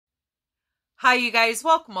Hi you guys,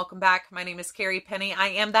 welcome back. My name is Carrie Penny. I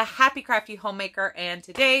am the Happy Crafty Homemaker, and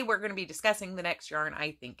today we're going to be discussing the next yarn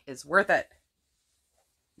I think is worth it.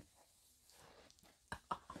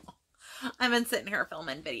 I've been sitting here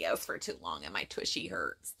filming videos for too long and my tushy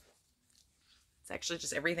hurts. It's actually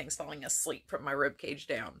just everything's falling asleep from my rib cage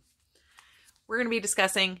down. We're going to be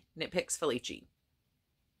discussing Knit Picks Felici.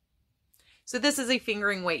 So this is a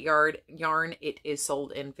fingering weight yarn. It is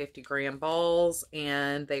sold in 50-gram balls,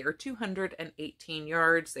 and they are 218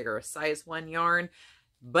 yards. They are a size 1 yarn,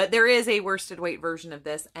 but there is a worsted weight version of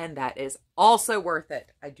this, and that is also worth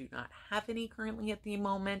it. I do not have any currently at the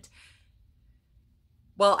moment.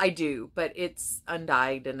 Well, I do, but it's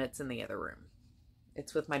undyed and it's in the other room.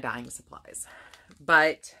 It's with my dyeing supplies.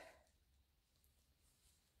 But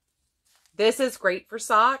this is great for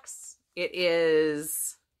socks. It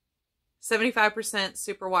is 75%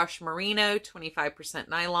 superwash merino, 25%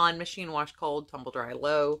 nylon, machine wash cold, tumble dry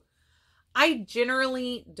low. I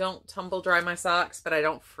generally don't tumble dry my socks, but I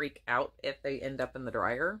don't freak out if they end up in the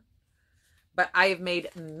dryer. But I have made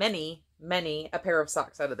many a pair of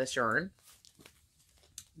socks out of this yarn.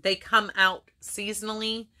 They come out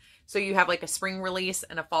seasonally. So you have like a spring release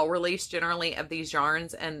and a fall release generally of these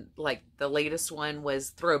yarns. And like the latest one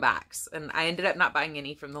was throwbacks. And I ended up not buying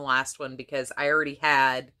any from the last one because I already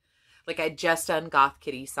had, like, I just done Goth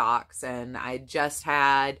Kitty socks, and I just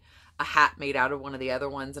had a hat made out of one of the other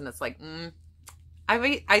ones, and it's like,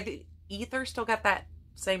 I either still got that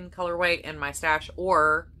same colorway in my stash,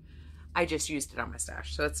 or I just used it on my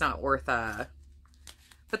stash, so it's not worth but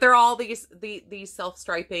they're all these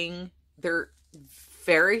self-striping. They're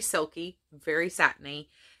very silky, very satiny.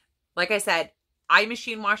 Like I said, I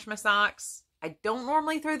machine wash my socks. I don't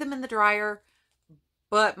normally throw them in the dryer,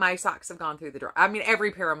 but my socks have gone through the dryer. I mean,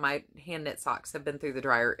 every pair of my hand knit socks have been through the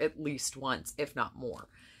dryer at least once, if not more.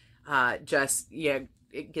 It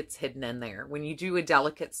gets hidden in there. When you do a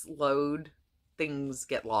delicate load, things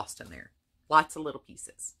get lost in there. Lots of little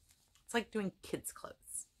pieces. It's like doing kids'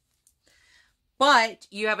 clothes. But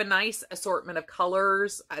you have a nice assortment of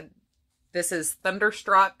colors. This is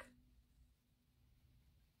Thunderstruck,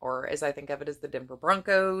 or as I think of it as the Denver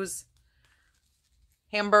Broncos,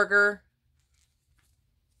 Hamburger,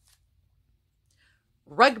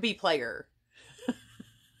 Rugby Player,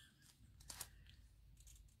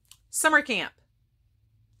 Summer Camp,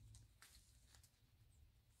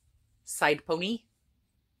 Side Pony,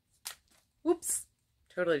 whoops,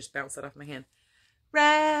 totally just bounced it off my hand,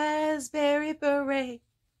 Raspberry Beret.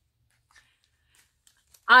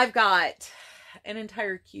 I've got an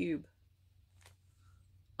entire cube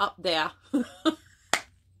up there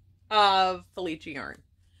of Felici yarn.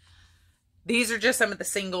 These are just some of the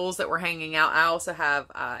singles that were hanging out. I also have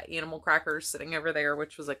Animal Crackers sitting over there,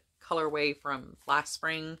 which was a colorway from last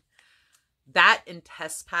spring. That and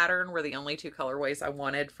Test Pattern were the only two colorways I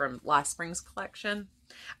wanted from last spring's collection.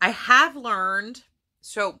 I have learned,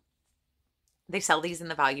 so they sell these in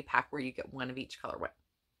the value pack where you get one of each colorway.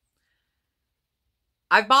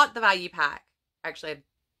 I bought the value pack. Actually, I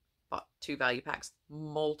bought 2 value packs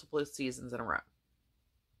multiple seasons in a row.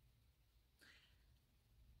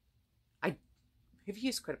 I've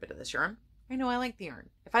used quite a bit of this yarn. I know I like the yarn.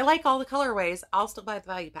 If I like all the colorways, I'll still buy the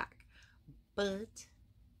value pack. But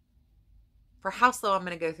for house though, I'm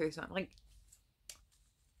going to go through something like,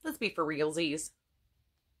 let's be for realsies.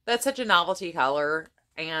 That's such a novelty color,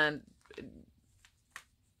 and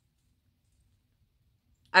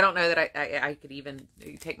I don't know that I could even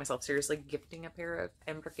take myself seriously gifting a pair of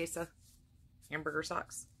hamburger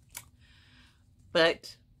socks.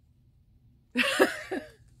 But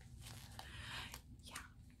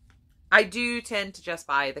I do tend to just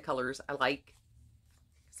buy the colors I like. Like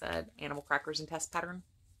I said, Animal Crackers and Test Pattern.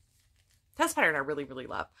 Test Pattern I really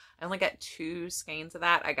love. I only got 2 skeins of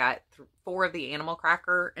that. I got 4 of the Animal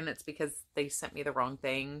Cracker, and it's because they sent me the wrong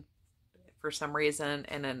thing for some reason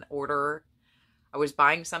in an order. I was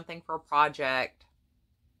buying something for a project,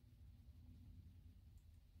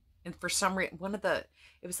 and for some reason,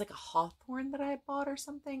 it was like a hawthorn that I had bought or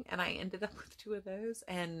something, and I ended up with 2 of those,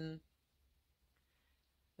 and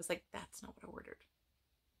I was like, that's not what I ordered.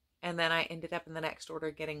 And then I ended up in the next order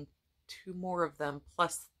getting 2 more of them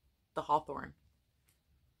plus the hawthorn.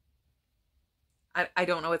 I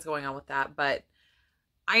don't know what's going on with that, but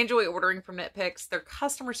I enjoy ordering from Knit Picks. Their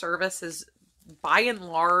customer service is, by and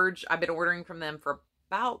large, I've been ordering from them for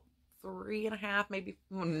about 3.5, maybe.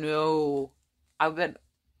 No,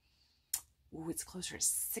 it's closer to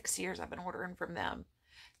 6 years I've been ordering from them.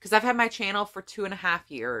 Because I've had my channel for 2.5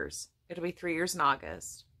 years. It'll be 3 years in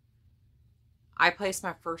August. I placed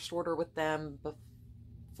my first order with them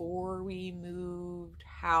before we moved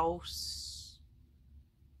house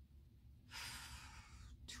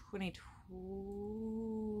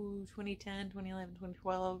 2010, 2011,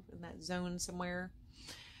 2012, in that zone somewhere.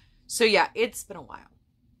 So yeah, it's been a while.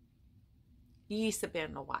 It's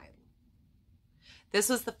been a while. This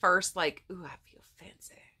was the first, like, ooh, I feel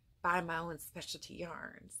fancy. Buy my own specialty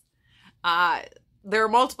yarns. There are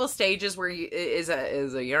multiple stages where you, is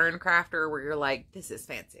a yarn crafter, where you're like, this is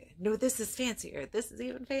fancy. No, this is fancier. This is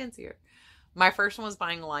even fancier. My first one was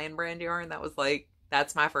buying Lion brand yarn. That was like,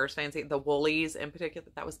 that's my first fancy. The woolies in particular,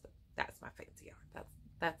 that's my fancy yarn.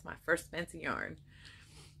 That's my first fancy yarn.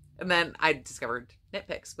 And then I discovered Knit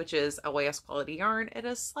Picks, which is a OAS quality yarn at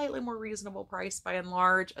a slightly more reasonable price by and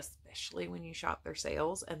large, especially when you shop their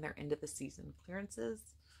sales and their end of the season clearances.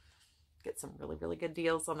 Get some really, really good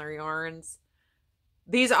deals on their yarns.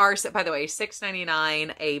 These are, by the way,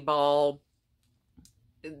 $6.99 a ball.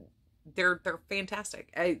 They're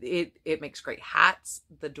fantastic. It makes great hats.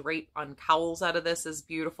 The drape on cowls out of this is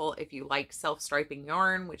beautiful. If you like self-striping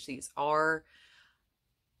yarn, which these are,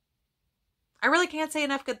 I really can't say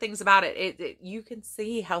enough good things about it. You can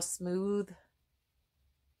see how smooth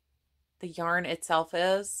the yarn itself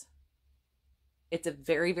is. It's a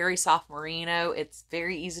very, very soft merino. It's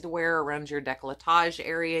very easy to wear around your décolletage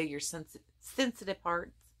area, your sensitive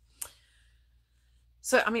parts.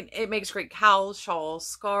 So, I mean, it makes great cowls, shawls,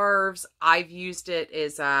 scarves. I've used it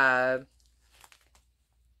as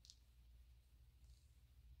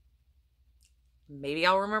maybe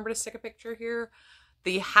I'll remember to stick a picture here.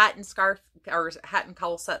 The hat and scarf, or hat and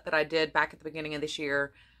cowl set that I did back at the beginning of this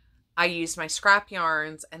year, I used my scrap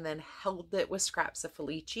yarns and then held it with scraps of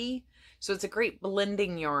Felici. So it's a great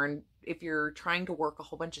blending yarn if you're trying to work a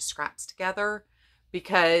whole bunch of scraps together,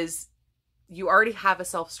 because you already have a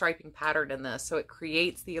self-striping pattern in this. So it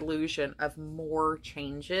creates the illusion of more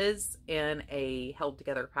changes in a held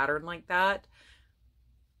together pattern like that,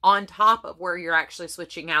 on top of where you're actually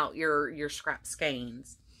switching out your scrap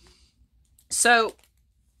skeins. So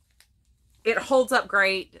it holds up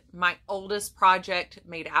great. My oldest project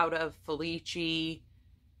made out of Felici.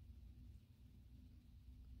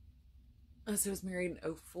 I was married in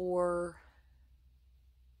 2004.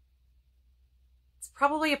 It's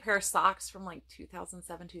probably a pair of socks from like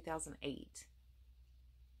 2007, 2008.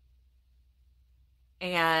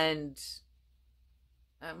 And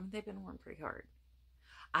they've been worn pretty hard.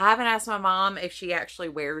 I haven't asked my mom if she actually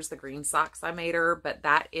wears the green socks I made her, but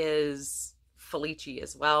that is Felici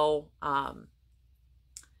as well. Yeah,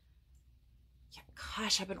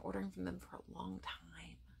 gosh, I've been ordering from them for a long time.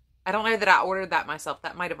 I don't know that I ordered that myself.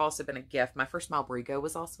 That might have also been a gift. My first Malbrigo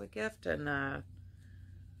was also a gift, and I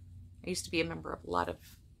used to be a member of a lot of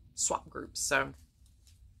swap groups. So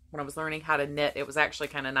when I was learning how to knit, it was actually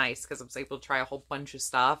kind of nice because I was able to try a whole bunch of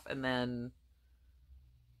stuff and then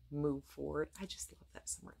move forward. I just love that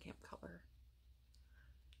summer camp color.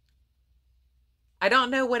 I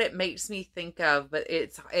don't know what it makes me think of, but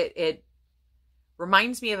it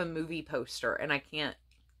reminds me of a movie poster, and I can't.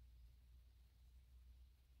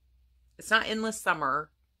 It's not Endless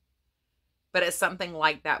Summer, but it's something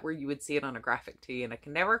like that where you would see it on a graphic tee, and I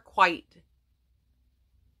can never quite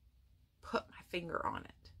put my finger on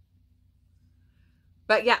it.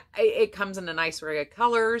 But yeah, it comes in a nice array of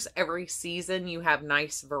colors. Every season you have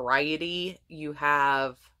nice variety. You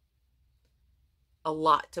have a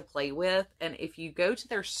lot to play with. And if you go to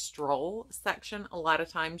their stroll section, a lot of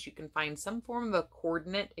times you can find some form of a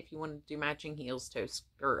coordinate if you want to do matching heels toe,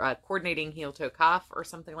 or coordinating heel toe cuff or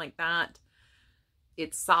something like that.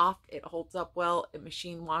 It's soft. It holds up well. It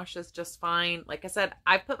machine washes just fine. Like I said,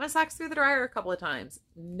 I've put my socks through the dryer a couple of times.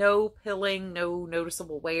 No pilling, no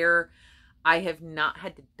noticeable wear. I have not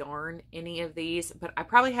had to darn any of these, but I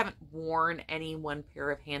probably haven't worn any one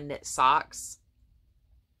pair of hand knit socks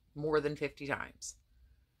more than 50 times.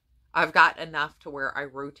 I've got enough to where I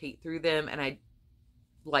rotate through them, and I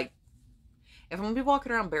like, if I'm gonna be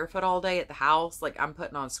walking around barefoot all day at the house, like, I'm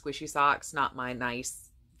putting on squishy socks, not my nice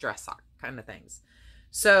dress sock kind of things.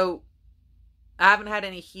 So I haven't had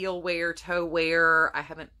any heel wear, toe wear. I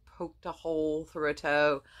haven't poked a hole through a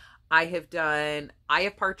toe. I have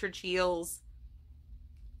partridge heels,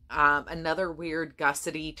 another weird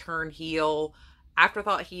gussety turn heel,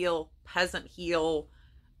 afterthought heel, peasant heel.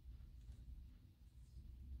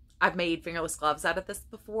 I've made fingerless gloves out of this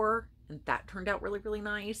before, and that turned out really, really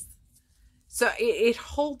nice. So it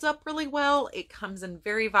holds up really well. It comes in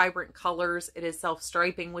very vibrant colors. It is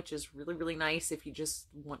self-striping, which is really, really nice if you just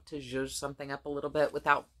want to zhuzh something up a little bit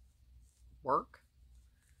without work.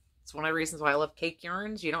 It's one of the reasons why I love cake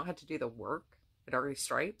yarns. You don't have to do the work. It already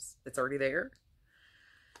stripes. It's already there.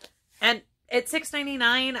 And at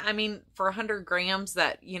 $6.99, I mean, for 100 grams,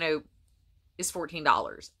 that, you know, is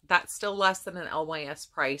 $14. That's still less than an LYS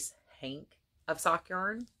price hank of sock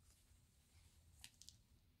yarn.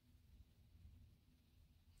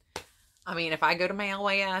 I mean, if I go to my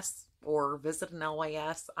LYS or visit an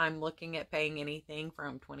LYS, I'm looking at paying anything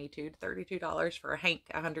from $22 to $32 for a hank,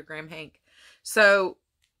 a 100-gram hank. So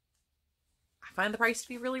I find the price to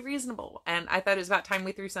be really reasonable. And I thought it was about time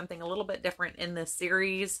we threw something a little bit different in this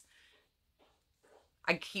series.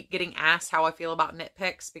 I keep getting asked how I feel about knit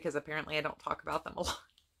picks because apparently I don't talk about them a lot.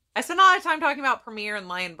 I spend a lot of time talking about Premier and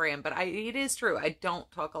Lion Brand, but it is true. I don't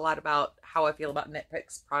talk a lot about how I feel about knit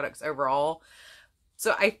picks products overall.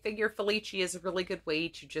 So I figure Felici is a really good way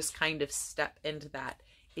to just kind of step into that.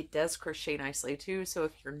 It does crochet nicely too. So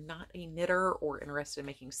if you're not a knitter or interested in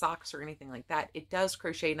making socks or anything like that, it does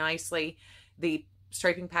crochet nicely. The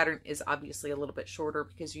striping pattern is obviously a little bit shorter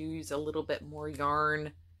because you use a little bit more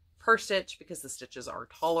yarn per stitch because the stitches are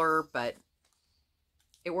taller, but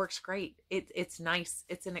it works great. It's nice.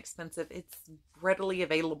 It's inexpensive. It's readily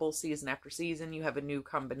available season after season. You have a new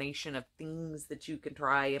combination of things that you can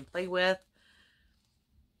try and play with.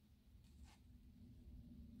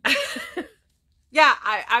 Yeah,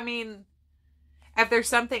 I mean, if there's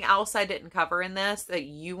something else I didn't cover in this that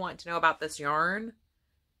you want to know about this yarn,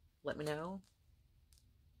 let me know.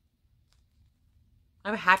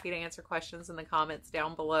 I'm happy to answer questions in the comments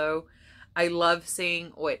down below. I love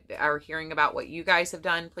seeing or hearing about what you guys have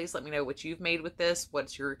done. Please let me know what you've made with this.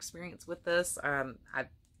 What's your experience with this? I've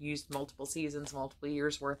used multiple seasons, multiple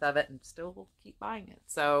years worth of it, and still keep buying it.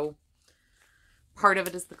 So part of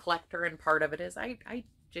it is the collector, and part of it is I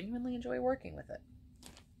genuinely enjoy working with it.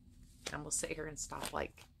 And we'll sit here and stop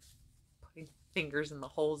like putting fingers in the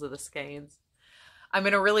holes of the skeins. I'm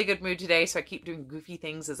in a really good mood today, so I keep doing goofy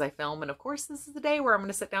things as I film. And of course, this is the day where I'm going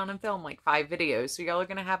to sit down and film like 5 videos. So y'all are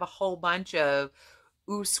going to have a whole bunch of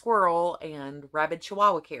ooh squirrel and rabid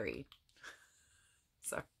chihuahua Carrie.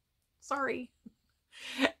 So, sorry.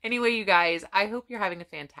 Anyway, you guys, I hope you're having a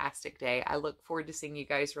fantastic day. I look forward to seeing you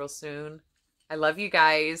guys real soon. I love you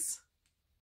guys.